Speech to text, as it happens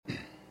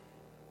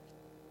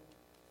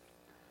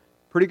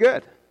pretty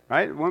good,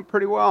 right? It went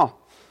pretty well.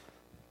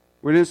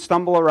 We didn't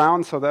stumble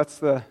around, so that's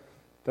the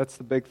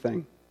big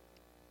thing.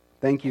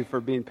 Thank you for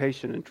being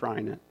patient and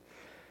trying it.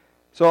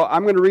 So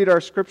I'm going to read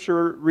our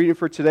scripture reading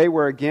for today.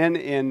 We're again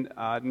in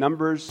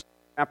Numbers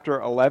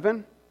chapter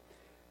 11.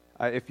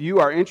 If you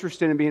are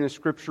interested in being a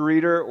scripture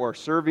reader or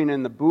serving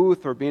in the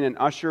booth or being an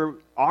usher,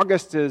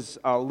 August is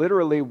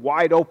literally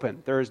wide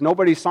open. There is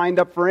nobody signed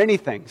up for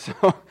anything. So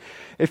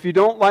if you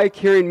don't like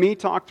hearing me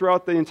talk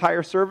throughout the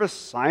entire service,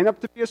 sign up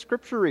to be a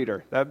scripture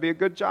reader. That would be a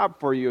good job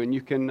for you, and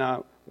you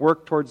can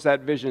work towards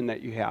that vision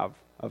that you have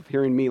of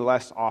hearing me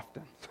less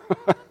often.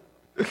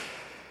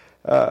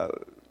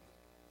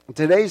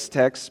 Today's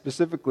text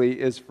specifically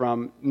is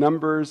from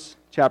Numbers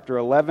chapter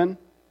 11,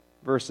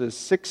 verses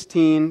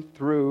 16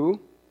 through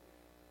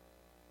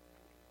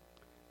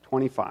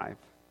 25.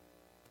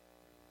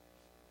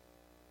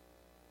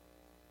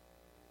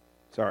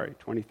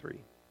 23.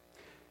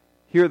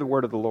 Hear the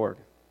word of the Lord.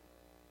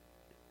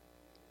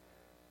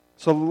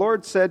 So the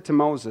Lord said to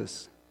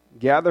Moses,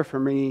 "Gather for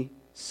me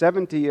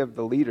 70 of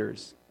the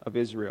leaders of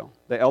Israel,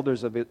 the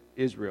elders of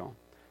Israel,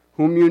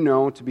 whom you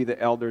know to be the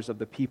elders of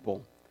the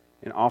people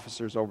and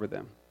officers over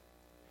them.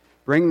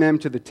 Bring them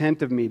to the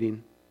tent of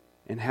meeting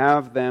and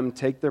have them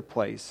take their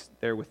place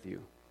there with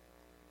you.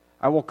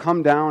 I will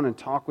come down and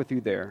talk with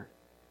you there,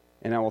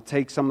 and I will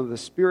take some of the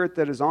Spirit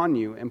that is on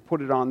you and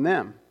put it on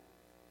them,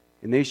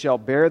 and they shall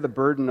bear the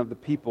burden of the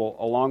people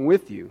along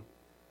with you,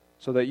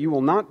 so that you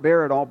will not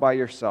bear it all by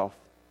yourself.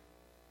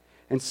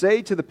 And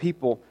say to the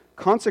people,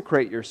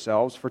 consecrate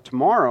yourselves for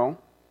tomorrow,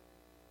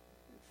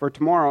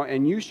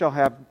 and you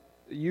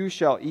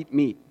shall eat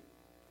meat.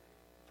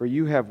 For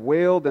you have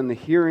wailed in the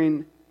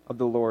hearing of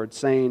the Lord,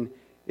 saying,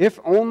 if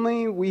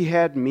only we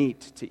had meat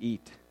to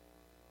eat.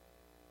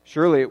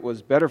 Surely it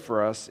was better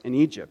for us in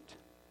Egypt.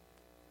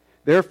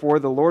 Therefore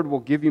the Lord will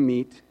give you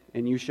meat,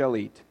 and you shall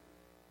eat.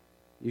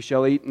 You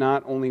shall eat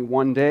not only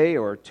 1 day,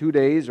 or 2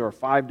 days, or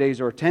 5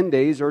 days, or 10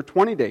 days, or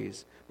 20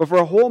 days, but for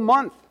a whole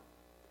month,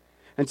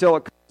 until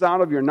it comes out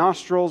of your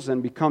nostrils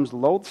and becomes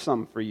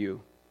loathsome for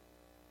you,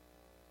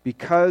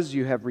 because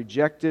you have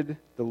rejected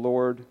the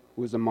Lord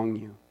who is among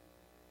you,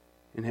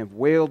 and have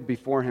wailed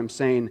before him,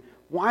 saying,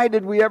 why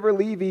did we ever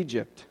leave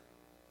Egypt?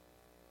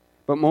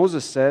 But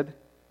Moses said,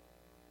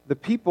 the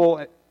people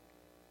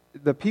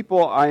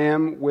I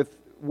am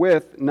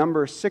with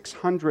number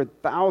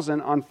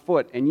 600,000 on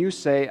foot, and you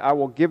say, I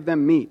will give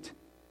them meat,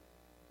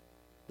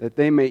 that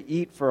they may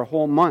eat for a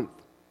whole month.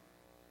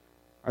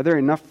 Are there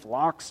enough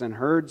flocks and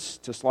herds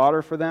to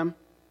slaughter for them?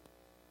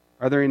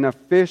 Are there enough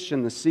fish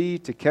in the sea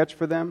to catch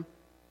for them?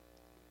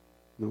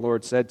 And the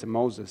Lord said to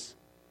Moses,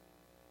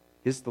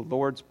 is the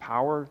Lord's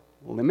power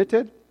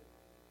limited?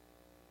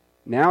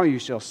 Now you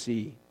shall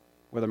see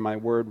whether my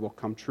word will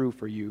come true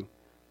for you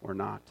or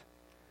not.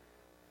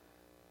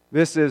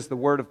 This is the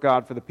word of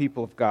God for the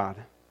people of God.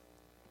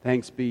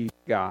 Thanks be to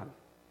God.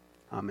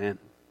 Amen.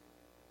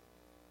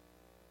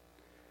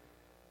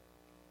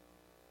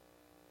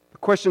 The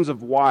questions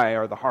of why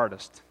are the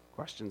hardest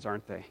questions,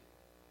 aren't they?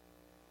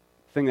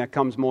 The thing that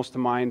comes most to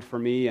mind for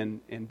me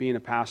and being a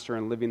pastor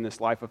and living this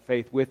life of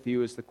faith with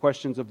you is the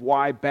questions of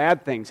why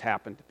bad things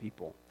happen to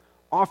people.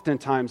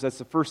 Oftentimes, that's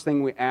the first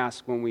thing we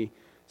ask when we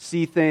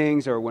see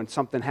things or when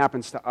something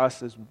happens to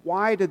us is,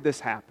 why did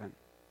this happen?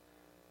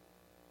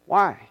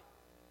 Why?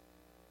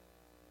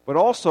 But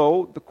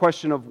also, the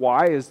question of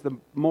why is the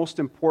most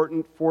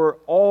important for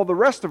all the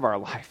rest of our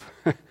life.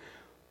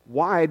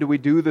 Why do we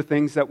do the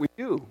things that we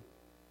do?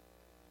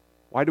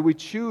 Why do we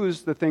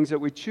choose the things that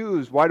we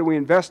choose? Why do we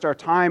invest our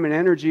time and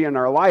energy in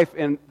our life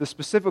in the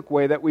specific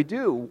way that we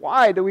do?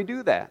 Why do we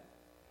do that?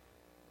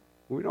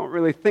 We don't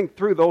really think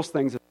through those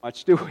things as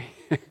much, do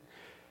we?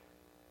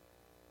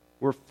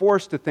 We're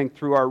forced to think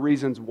through our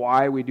reasons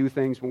why we do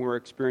things when we're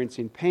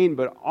experiencing pain,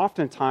 but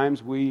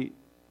oftentimes we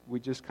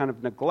just kind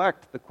of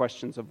neglect the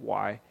questions of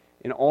why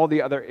in all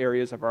the other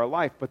areas of our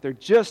life, but they're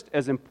just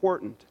as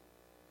important.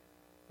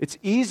 It's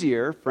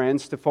easier,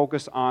 friends, to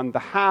focus on the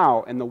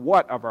how and the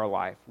what of our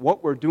life,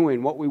 what we're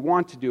doing, what we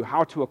want to do,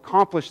 how to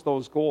accomplish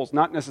those goals,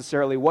 not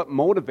necessarily what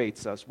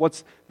motivates us,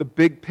 what's the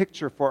big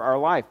picture for our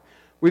life.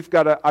 I've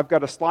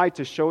got a slide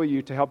to show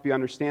you to help you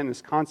understand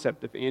this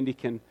concept, if Andy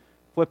can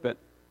flip it.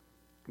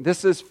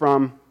 This is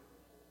from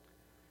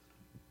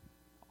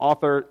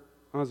author,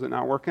 is it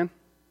not working?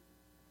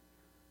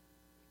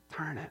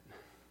 Darn it.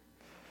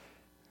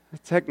 The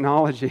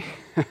technology.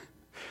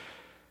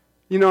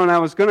 And I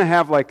was going to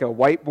have like a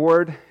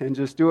whiteboard and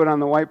just do it on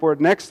the whiteboard.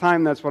 Next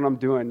time, that's what I'm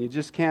doing. You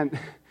just can't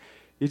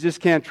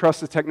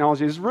trust the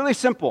technology. It's really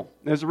simple.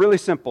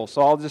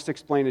 So I'll just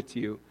explain it to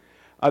you.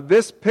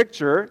 This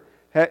picture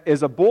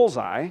is a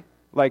bullseye,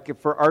 like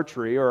for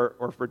archery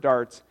or for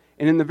darts.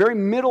 And in the very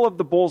middle of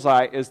the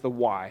bullseye is the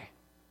why.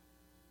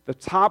 The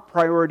top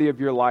priority of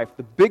your life,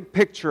 the big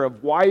picture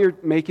of why you're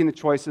making the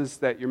choices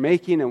that you're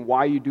making and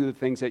why you do the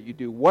things that you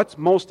do. What's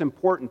most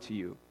important to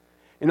you?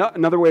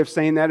 Another way of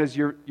saying that is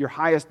your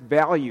highest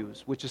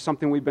values, which is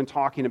something we've been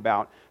talking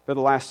about for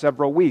the last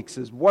several weeks,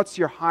 is what's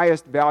your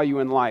highest value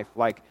in life,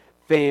 like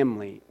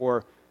family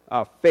or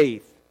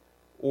faith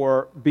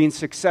or being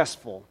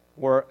successful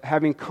or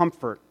having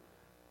comfort.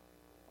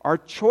 Our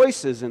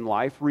choices in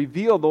life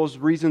reveal those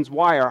reasons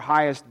why our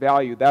highest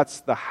value.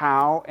 That's the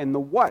how and the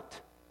what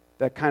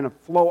that kind of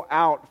flow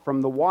out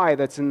from the why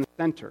that's in the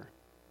center.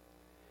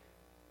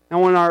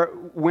 Now,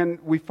 when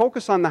we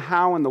focus on the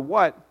how and the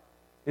what,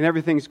 and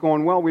everything's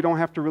going well, we don't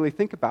have to really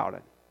think about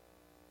it.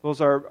 Those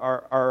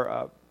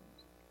are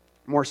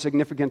more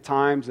significant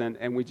times,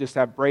 and we just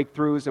have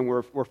breakthroughs, and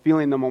we're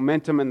feeling the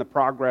momentum and the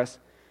progress.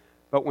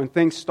 But when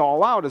things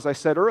stall out, as I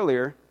said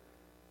earlier,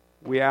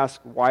 we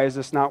ask, why is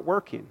this not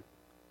working?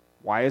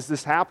 Why is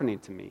this happening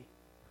to me?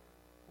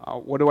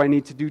 What do I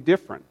need to do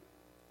different?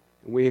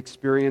 And we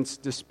experience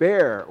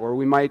despair, or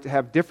we might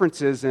have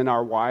differences in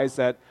our whys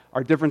that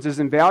are differences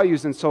in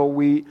values, and so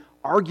we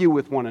argue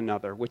with one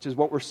another, which is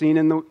what we're seeing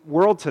in the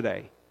world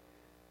today.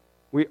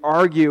 We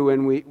argue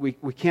and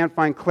we can't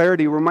find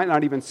clarity. We might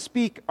not even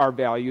speak our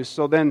values,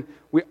 so then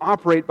we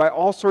operate by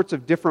all sorts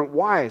of different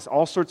whys,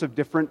 all sorts of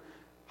different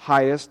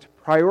highest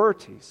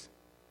priorities.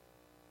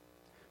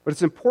 But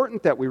it's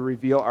important that we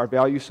reveal our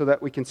values so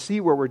that we can see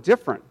where we're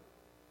different.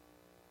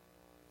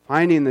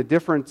 Finding the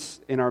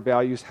difference in our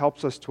values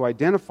helps us to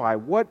identify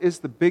what is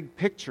the big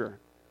picture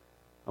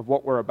of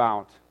what we're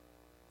about.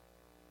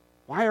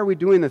 Why are we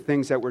doing the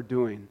things that we're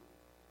doing?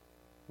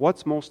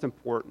 What's most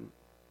important?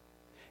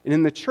 And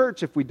in the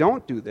church, if we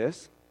don't do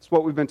this, it's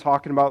what we've been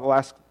talking about the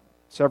last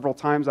several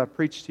times I've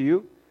preached to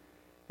you.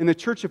 In the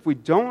church, if we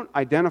don't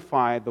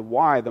identify the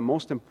why, the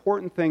most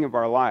important thing of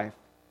our life,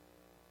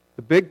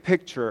 the big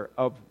picture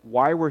of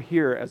why we're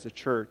here as a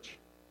church,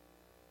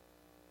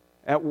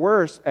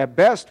 at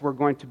best, we're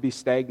going to be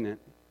stagnant.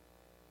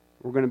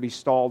 We're going to be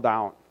stalled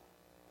out.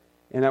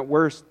 And at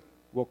worst,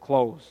 we'll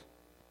close.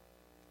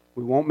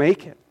 We won't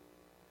make it.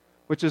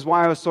 Which is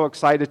why I was so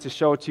excited to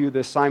show to you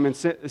this Simon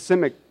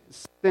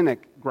Sinek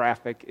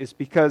graphic, is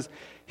because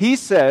he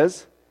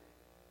says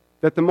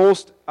that the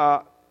most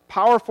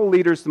powerful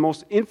leaders, the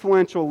most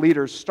influential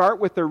leaders, start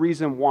with their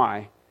reason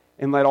why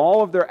and let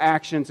all of their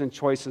actions and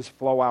choices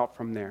flow out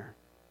from there.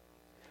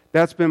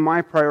 That's been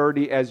my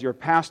priority as your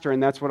pastor,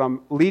 and that's what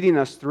I'm leading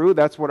us through.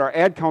 That's what our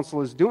ad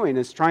council is doing,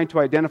 is trying to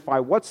identify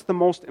what's the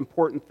most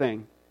important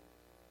thing.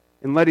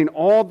 And letting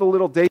all the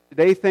little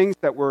day-to-day things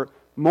that we're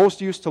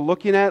most used to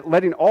looking at,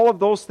 letting all of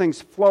those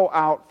things flow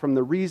out from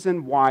the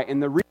reason why.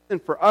 And the reason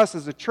for us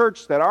as a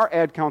church that our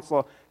ad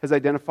council has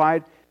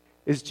identified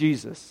is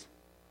Jesus.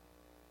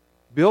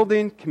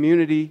 Building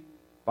community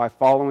by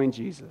following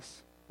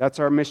Jesus. That's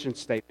our mission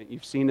statement.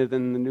 You've seen it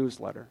in the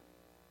newsletter.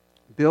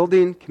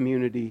 Building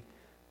community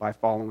by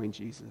following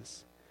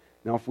Jesus.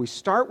 Now, if we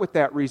start with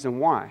that reason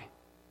why,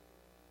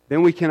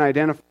 then we can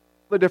identify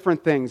the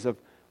different things of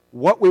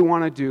what we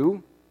want to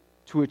do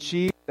to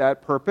achieve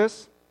that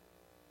purpose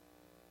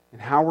and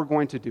how we're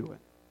going to do it.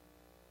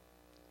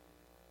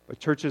 But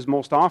churches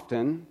most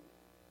often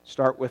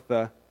start with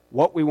the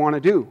what we want to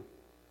do.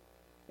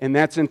 And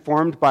that's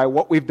informed by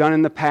what we've done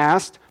in the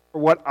past,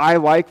 or what I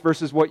like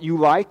versus what you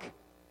like.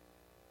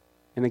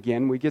 And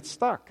again, we get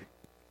stuck.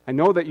 I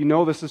know that you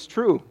know this is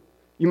true.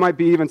 You might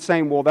be even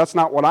saying, well, that's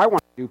not what I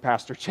want to do,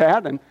 Pastor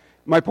Chad, and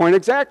my point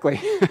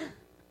exactly.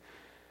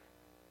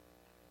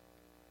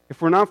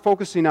 If we're not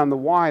focusing on the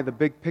why, the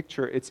big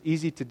picture, it's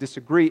easy to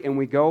disagree, and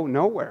we go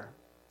nowhere.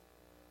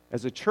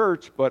 As a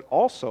church, but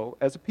also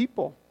as a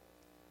people,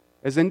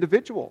 as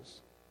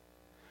individuals.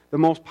 The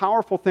most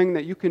powerful thing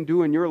that you can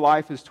do in your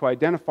life is to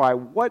identify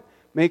what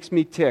makes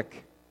me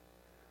tick.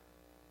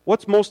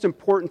 What's most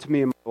important to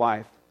me in my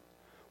life?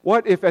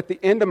 What if at the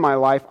end of my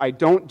life I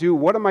don't do,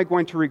 what am I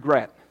going to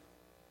regret?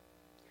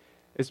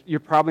 You're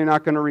probably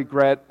not going to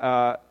regret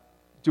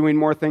doing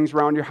more things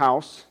around your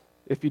house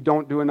if you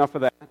don't do enough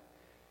of that.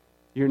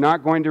 You're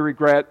not going to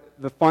regret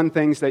the fun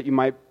things that you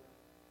might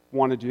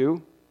want to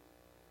do.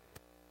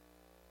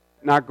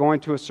 Not going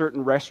to a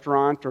certain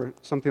restaurant or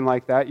something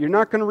like that. You're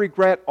not going to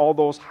regret all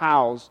those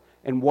hows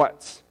and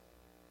whats.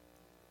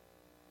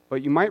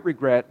 But you might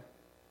regret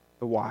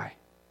the why.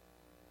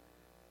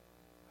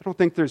 I don't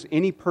think there's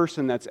any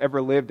person that's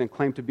ever lived and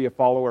claimed to be a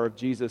follower of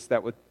Jesus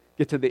that would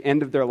get to the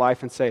end of their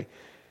life and say,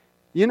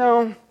 you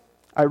know,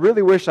 I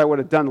really wish I would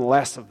have done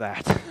less of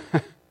that.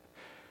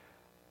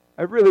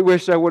 I really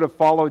wish I would have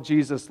followed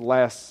Jesus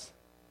less.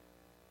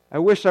 I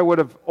wish I would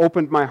have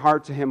opened my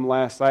heart to Him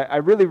less. I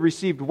really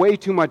received way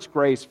too much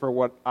grace for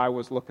what I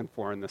was looking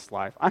for in this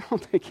life. I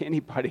don't think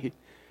anybody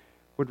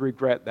would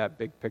regret that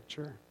big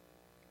picture.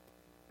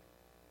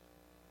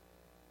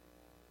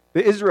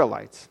 The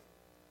Israelites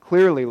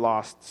clearly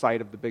lost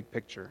sight of the big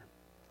picture.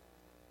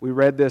 We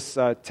read this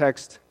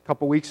text a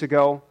couple weeks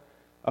ago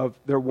of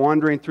they're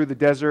wandering through the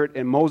desert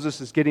and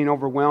Moses is getting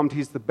overwhelmed.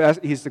 He's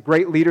the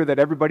great leader that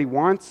everybody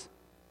wants,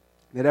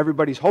 that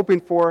everybody's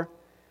hoping for.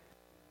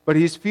 But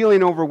he's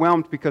feeling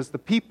overwhelmed because the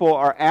people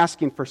are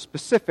asking for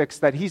specifics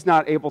that he's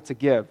not able to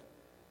give.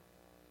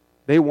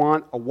 They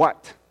want a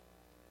what.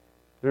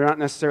 They're not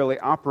necessarily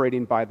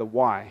operating by the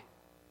why.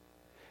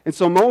 And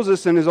so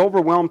Moses, in his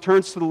overwhelm,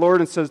 turns to the Lord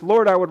and says,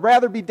 Lord, I would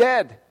rather be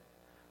dead.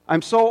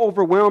 I'm so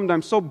overwhelmed.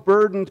 I'm so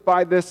burdened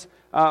by this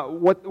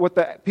what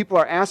the people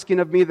are asking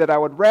of me, that I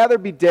would rather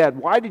be dead.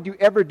 Why did you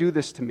ever do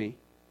this to me?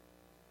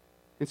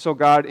 And so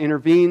God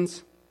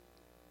intervenes,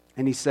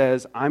 and he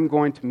says, I'm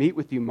going to meet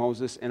with you,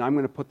 Moses, and I'm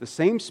going to put the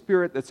same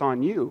spirit that's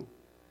on you,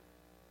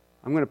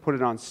 I'm going to put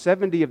it on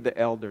 70 of the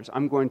elders.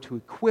 I'm going to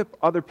equip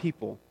other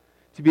people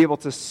to be able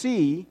to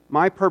see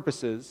my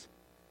purposes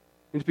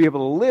and to be able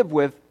to live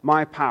with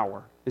my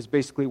power, is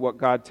basically what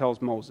God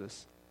tells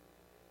Moses.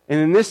 And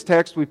in this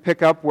text, we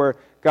pick up where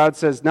God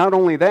says, not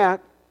only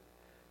that,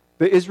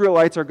 the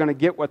Israelites are going to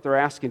get what they're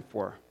asking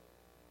for.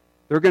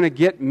 They're going to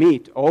get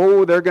meat.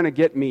 Oh, they're going to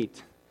get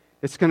meat.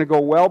 It's going to go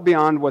well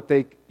beyond what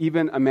they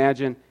even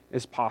imagine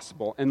is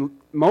possible. And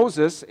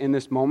Moses, in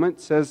this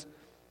moment, says,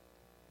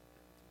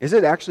 is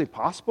it actually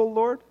possible,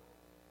 Lord?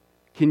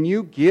 Can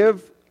you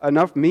give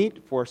enough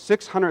meat for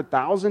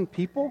 600,000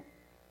 people?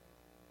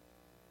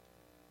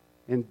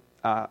 And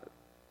the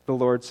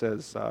Lord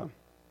says,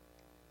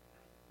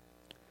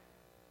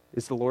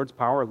 is the Lord's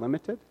power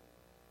limited?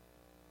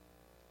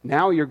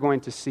 Now you're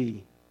going to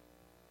see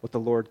what the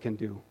Lord can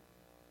do.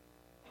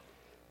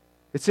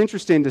 It's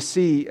interesting to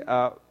see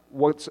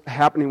what's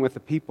happening with the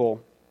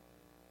people,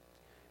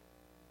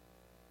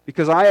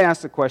 because I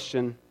asked the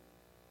question,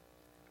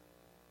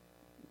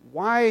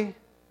 why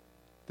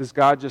does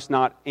God just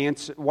not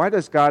answer? Why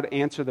does God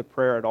answer the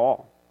prayer at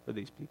all for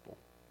these people?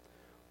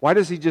 Why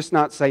does he just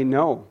not say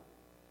no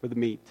for the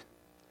meat?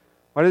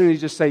 Why doesn't he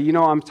just say,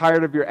 I'm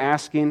tired of your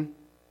asking.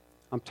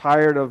 I'm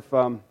tired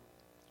of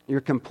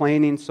your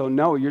complaining, so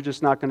no, you're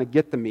just not going to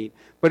get the meat.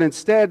 But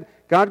instead,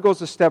 God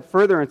goes a step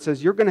further and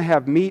says, you're going to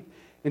have meat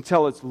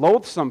until it's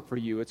loathsome for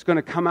you. It's going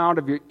to come out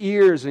of your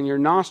ears and your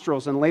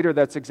nostrils, and later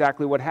that's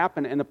exactly what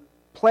happened, and a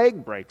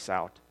plague breaks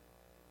out.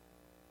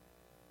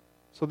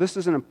 So this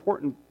is an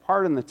important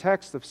part in the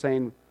text of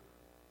saying,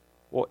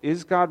 well,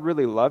 is God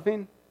really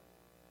loving?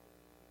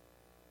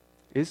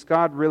 Is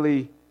God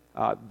really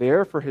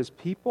there for his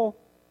people?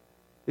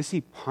 Is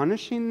he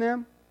punishing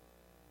them?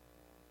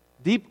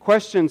 Deep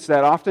questions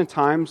that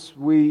oftentimes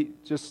we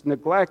just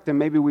neglect, and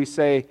maybe we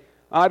say,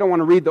 I don't want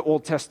to read the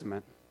Old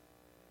Testament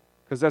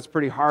because that's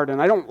pretty hard,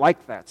 and I don't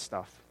like that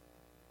stuff.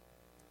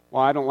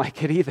 Well, I don't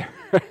like it either.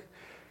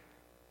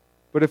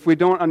 But if we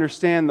don't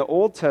understand the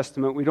Old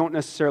Testament, we don't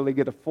necessarily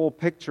get a full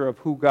picture of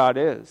who God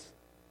is,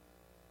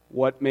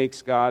 what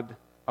makes God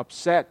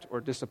upset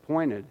or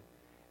disappointed.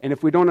 And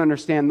if we don't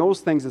understand those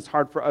things, it's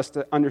hard for us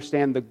to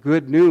understand the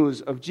good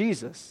news of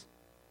Jesus.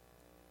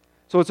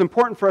 So it's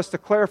important for us to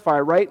clarify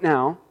right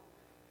now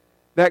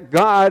that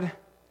God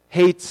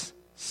hates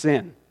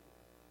sin.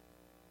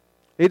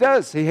 He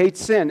does. He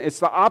hates sin. It's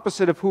the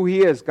opposite of who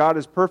he is. God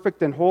is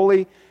perfect and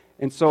holy,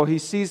 and so he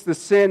sees the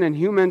sin in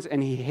humans,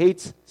 and he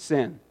hates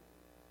sin.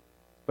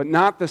 But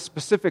not the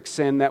specific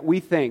sin that we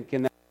think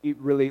and that we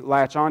really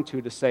latch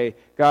onto to say,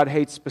 God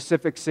hates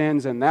specific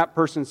sins, and that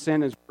person's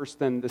sin is worse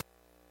than this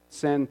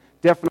sin,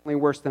 definitely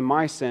worse than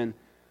my sin.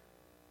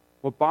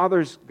 What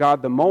bothers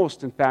God the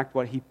most, in fact,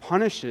 what he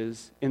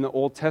punishes in the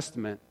Old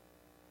Testament,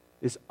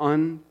 is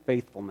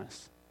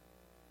unfaithfulness.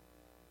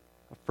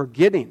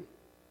 Forgetting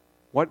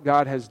what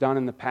God has done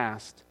in the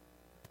past.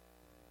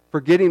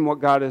 Forgetting what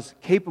God is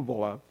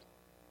capable of.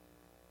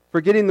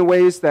 Forgetting the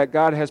ways that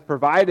God has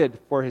provided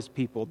for his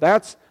people.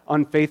 That's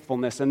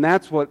unfaithfulness, and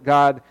that's what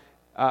God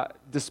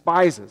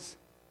despises.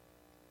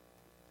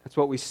 That's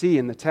what we see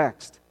in the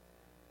text.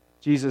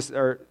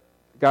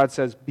 God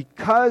says,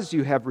 because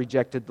you have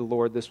rejected the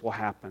Lord, this will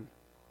happen.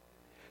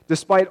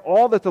 Despite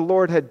all that the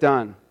Lord had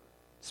done,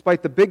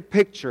 despite the big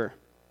picture,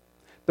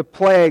 the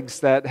plagues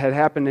that had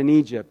happened in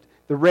Egypt,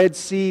 the Red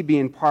Sea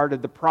being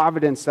parted, the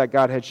providence that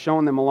God had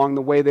shown them along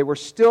the way,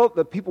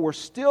 the people were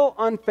still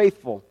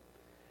unfaithful.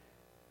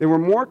 They were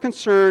more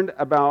concerned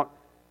about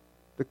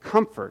the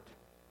comfort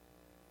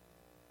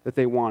that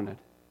they wanted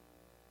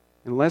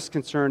and less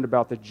concerned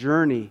about the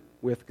journey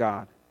with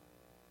God.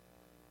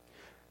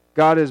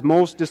 God is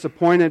most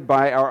disappointed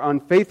by our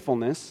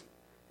unfaithfulness,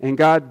 and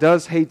God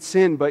does hate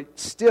sin, but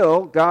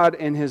still, God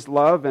in his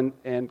love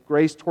and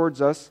grace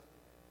towards us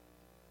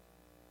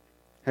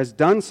has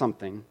done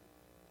something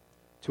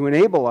to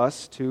enable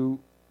us to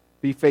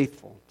be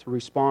faithful, to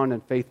respond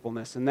in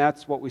faithfulness. And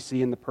that's what we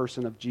see in the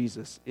person of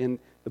Jesus. In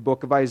the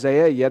book of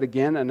Isaiah, yet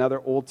again, another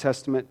Old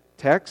Testament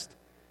text,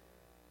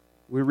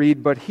 we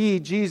read, but he,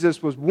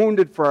 Jesus, was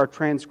wounded for our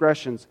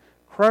transgressions,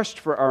 crushed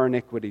for our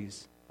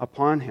iniquities.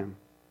 Upon him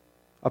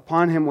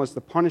was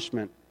the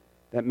punishment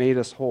that made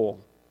us whole.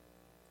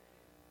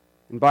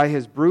 And by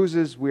his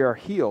bruises we are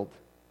healed.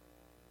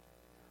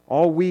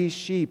 All we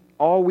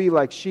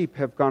like sheep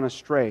have gone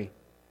astray.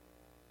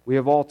 We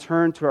have all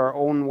turned to our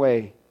own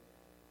way,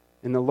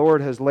 and the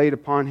Lord has laid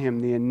upon him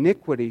the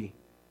iniquity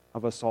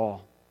of us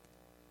all.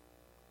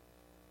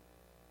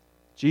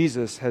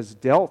 Jesus has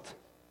dealt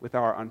with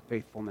our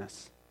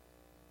unfaithfulness.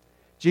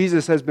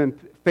 Jesus has been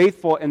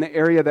faithful in the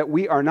area that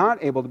we are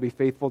not able to be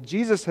faithful.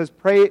 Jesus has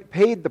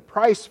paid the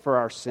price for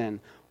our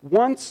sin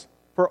once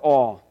for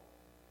all.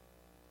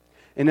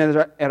 And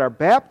at our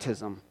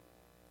baptism,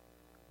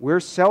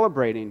 we're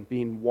celebrating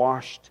being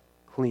washed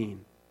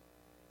clean.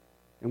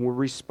 And we're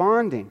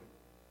responding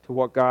to to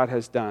what God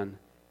has done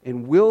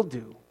and will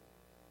do,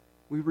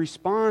 we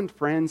respond,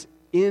 friends,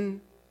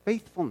 in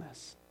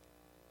faithfulness.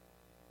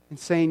 And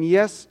saying,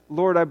 yes,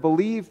 Lord, I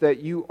believe that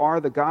you are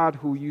the God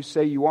who you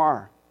say you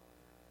are.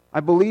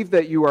 I believe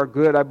that you are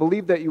good. I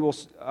believe that you will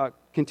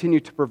continue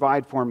to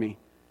provide for me.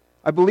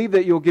 I believe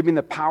that you'll give me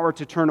the power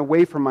to turn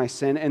away from my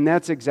sin. And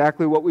that's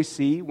exactly what we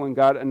see when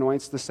God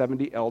anoints the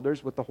 70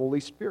 elders with the Holy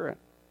Spirit,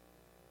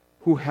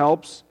 who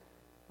helps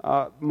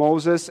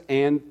Moses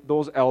and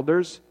those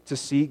elders to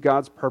see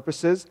God's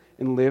purposes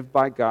and live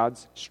by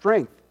God's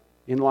strength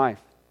in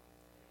life.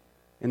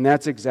 And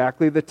that's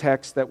exactly the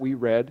text that we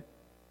read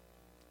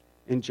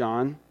in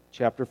John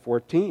chapter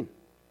 14,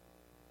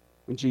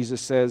 when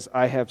Jesus says,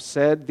 I have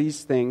said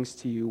these things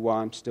to you while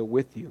I'm still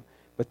with you.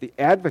 But the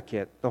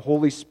advocate, the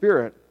Holy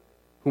Spirit,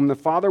 whom the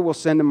Father will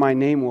send in my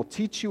name, will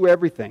teach you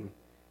everything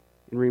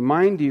and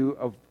remind you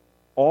of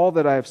all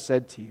that I have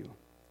said to you.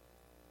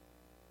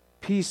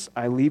 Peace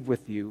I leave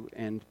with you,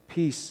 and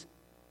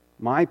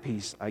my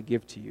peace I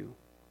give to you.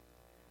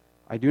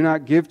 I do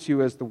not give to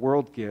you as the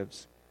world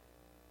gives.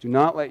 Do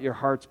not let your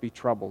hearts be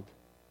troubled,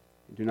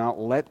 and do not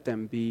let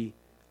them be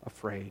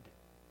afraid.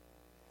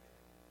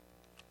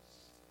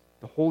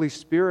 The Holy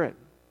Spirit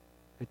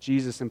that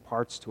Jesus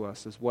imparts to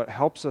us is what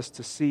helps us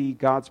to see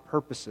God's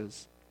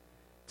purposes,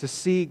 to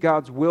see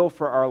God's will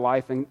for our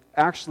life, and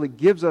actually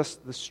gives us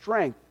the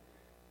strength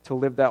to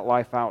live that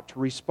life out, to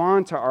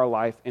respond to our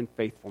life in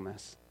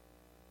faithfulness.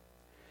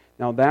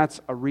 Now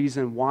that's a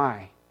reason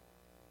why,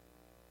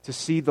 to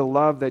see the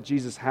love that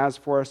Jesus has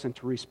for us and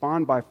to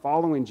respond by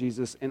following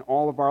Jesus in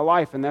all of our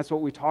life. And that's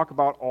what we talk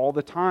about all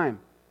the time.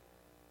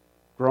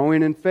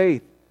 Growing in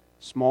faith,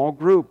 small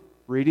group,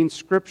 reading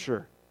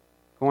Scripture,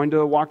 going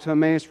to a Walk to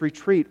Emmaus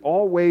retreat,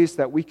 all ways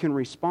that we can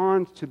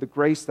respond to the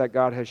grace that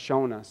God has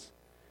shown us,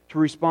 to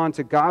respond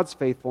to God's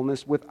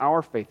faithfulness with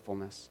our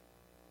faithfulness.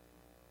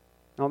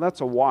 Now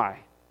that's a why.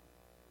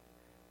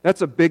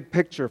 That's a big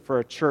picture for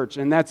a church,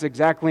 and that's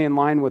exactly in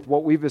line with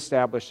what we've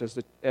established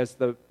as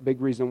the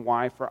big reason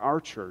why for our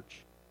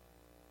church.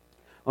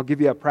 I'll give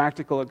you a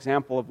practical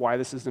example of why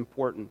this is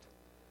important,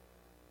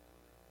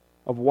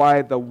 of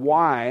why the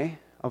why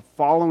of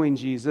following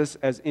Jesus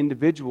as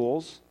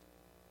individuals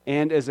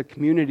and as a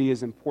community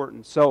is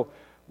important. So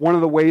one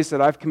of the ways that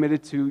I've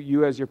committed to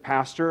you as your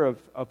pastor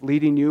of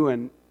leading you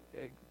and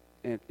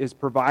is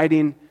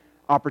providing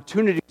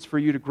opportunities for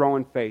you to grow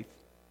in faith.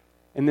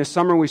 And this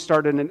summer we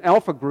started an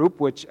Alpha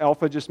group, which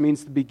Alpha just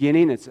means the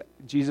beginning.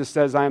 Jesus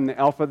says, I am the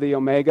Alpha, the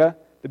Omega,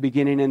 the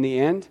beginning and the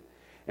end.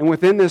 And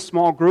within this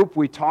small group,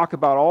 we talk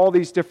about all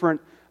these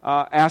different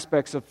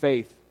aspects of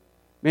faith,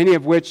 many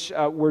of which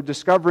we're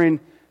discovering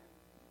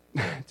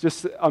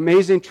just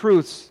amazing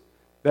truths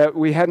that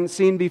we hadn't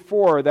seen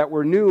before, that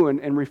were new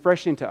and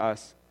refreshing to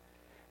us.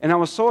 And I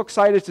was so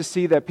excited to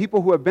see that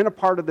people who have been a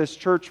part of this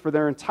church for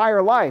their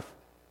entire life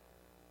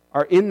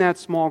are in that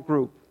small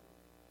group.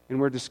 And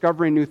we're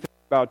discovering new things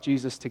about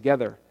Jesus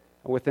together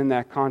within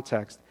that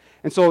context.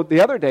 And so the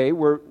other day,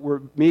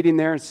 we're meeting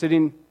there and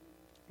sitting,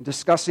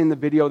 discussing the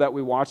video that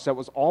we watched that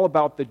was all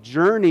about the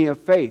journey of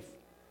faith.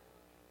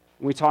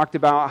 And we talked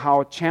about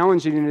how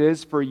challenging it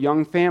is for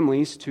young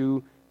families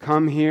to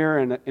come here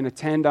and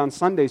attend on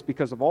Sundays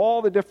because of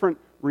all the different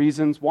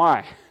reasons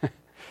why.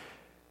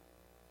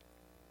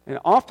 And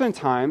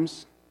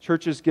oftentimes,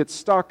 churches get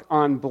stuck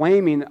on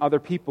blaming other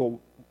people.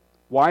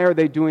 Why are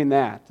they doing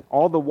that?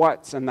 All the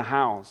whats and the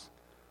hows.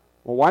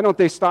 Well, why don't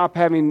they stop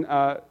having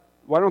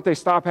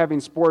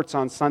sports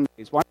on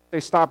Sundays? Why don't they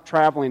stop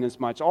traveling as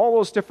much? All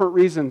those different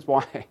reasons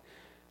why.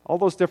 All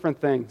those different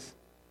things.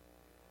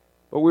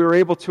 But we were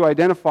able to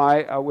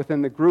identify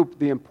within the group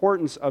the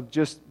importance of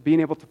just being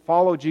able to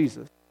follow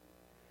Jesus.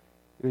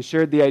 And we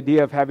shared the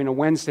idea of having a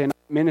Wednesday night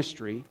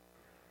ministry.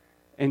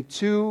 And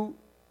two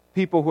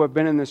people who have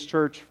been in this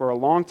church for a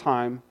long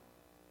time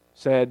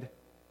said,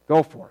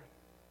 go for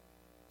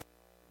it.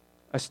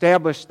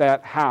 Establish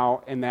that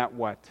how and that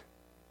what.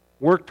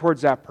 Work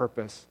towards that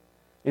purpose.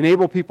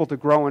 Enable people to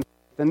grow in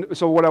faith. And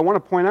so what I want to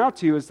point out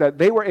to you is that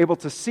they were able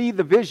to see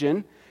the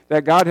vision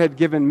that God had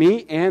given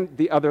me and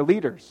the other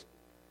leaders.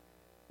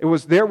 It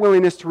was their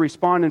willingness to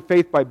respond in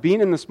faith by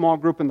being in the small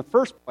group in the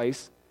first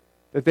place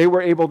that they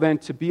were able then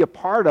to be a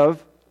part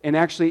of and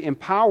actually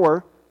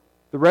empower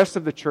the rest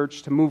of the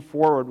church to move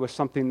forward with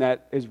something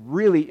that is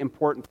really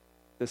important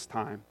this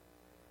time.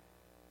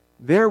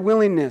 Their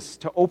willingness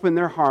to open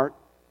their heart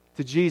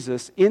to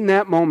Jesus in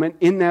that moment,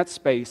 in that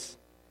space,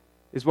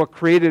 is what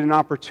created an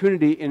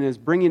opportunity and is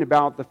bringing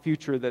about the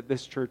future that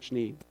this church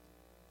needs.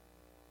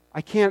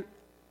 I can't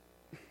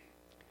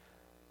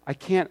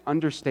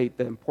understate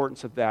the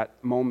importance of that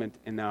moment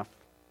enough.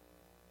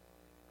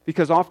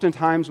 Because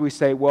oftentimes we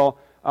say, well,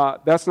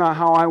 that's not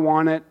how I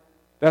want it.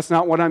 That's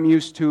not what I'm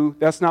used to.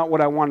 That's not what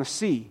I want to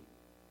see.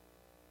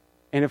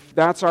 And if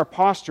that's our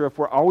posture, if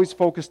we're always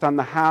focused on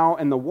the how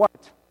and the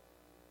what,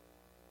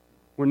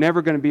 we're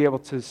never going to be able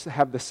to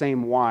have the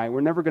same why.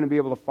 We're never going to be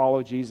able to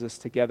follow Jesus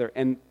together.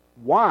 And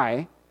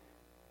why,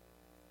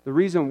 the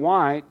reason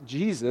why,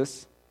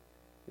 Jesus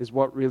is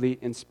what really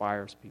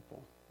inspires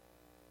people.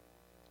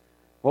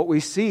 what we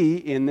see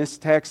in this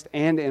text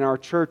and in our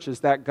church is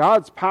that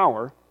God's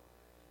power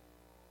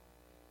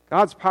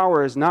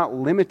is not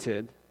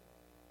limited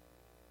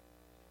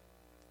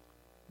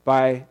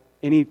by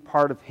any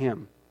part of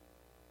Him.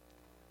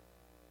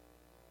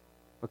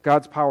 But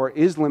God's power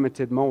is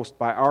limited most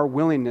by our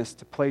willingness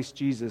to place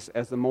Jesus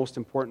as the most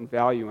important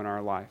value in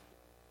our life.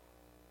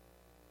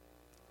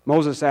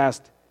 Moses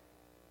asked,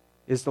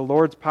 "Is the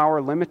Lord's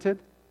power limited?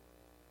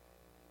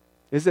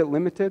 Is it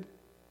limited?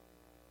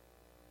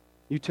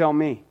 You tell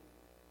me."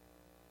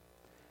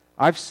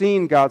 I've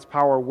seen God's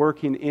power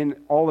working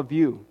in all of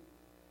you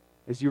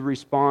as you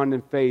respond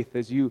in faith,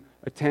 as you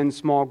attend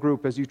small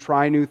group, as you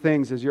try new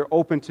things, as you're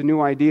open to new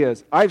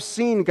ideas. I've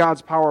seen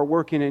God's power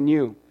working in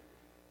you.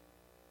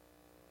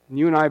 And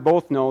you and I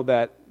both know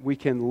that we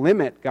can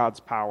limit God's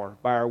power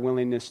by our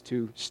willingness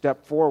to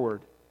step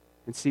forward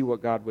and see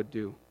what God would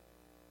do.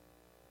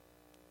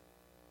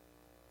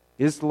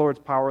 Is the Lord's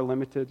power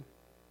limited?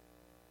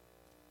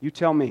 You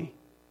tell me.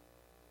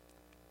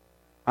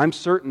 I'm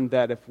certain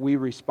that if we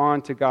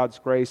respond to God's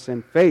grace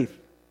in faith,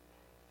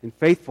 in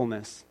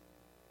faithfulness,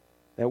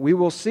 that we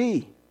will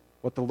see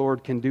what the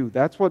Lord can do.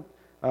 That's what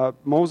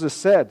Moses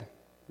said,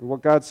 or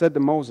what God said to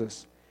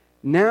Moses.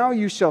 "Now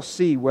you shall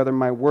see whether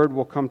my word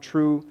will come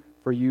true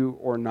for you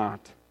or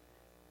not."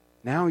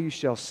 Now you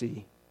shall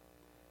see.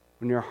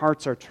 When your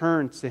hearts are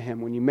turned to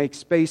Him, when you make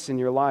space in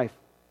your life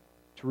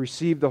to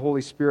receive the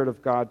Holy Spirit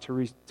of God,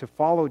 to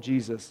follow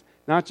Jesus,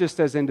 not just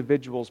as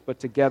individuals, but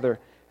together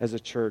as a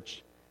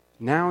church.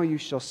 Now you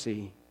shall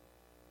see.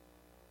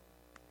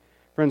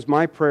 Friends,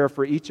 my prayer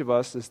for each of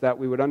us is that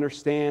we would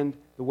understand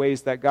the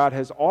ways that God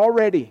has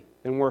already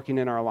been working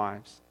in our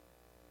lives.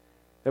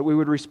 That we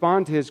would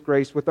respond to His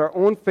grace with our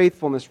own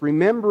faithfulness,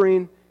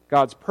 remembering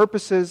God's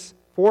purposes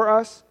for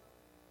us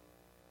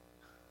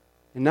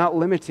and not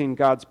limiting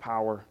God's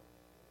power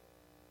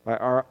by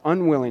our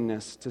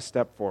unwillingness to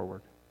step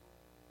forward.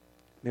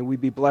 May we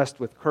be blessed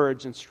with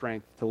courage and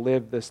strength to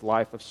live this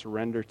life of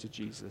surrender to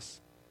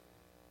Jesus.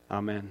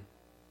 Amen.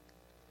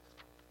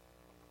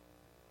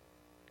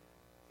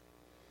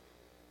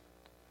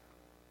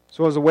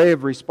 So as a way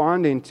of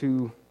responding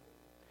to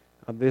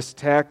this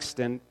text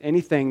and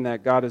anything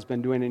that God has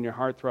been doing in your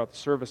heart throughout the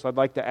service, I'd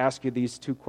like to ask you these two questions.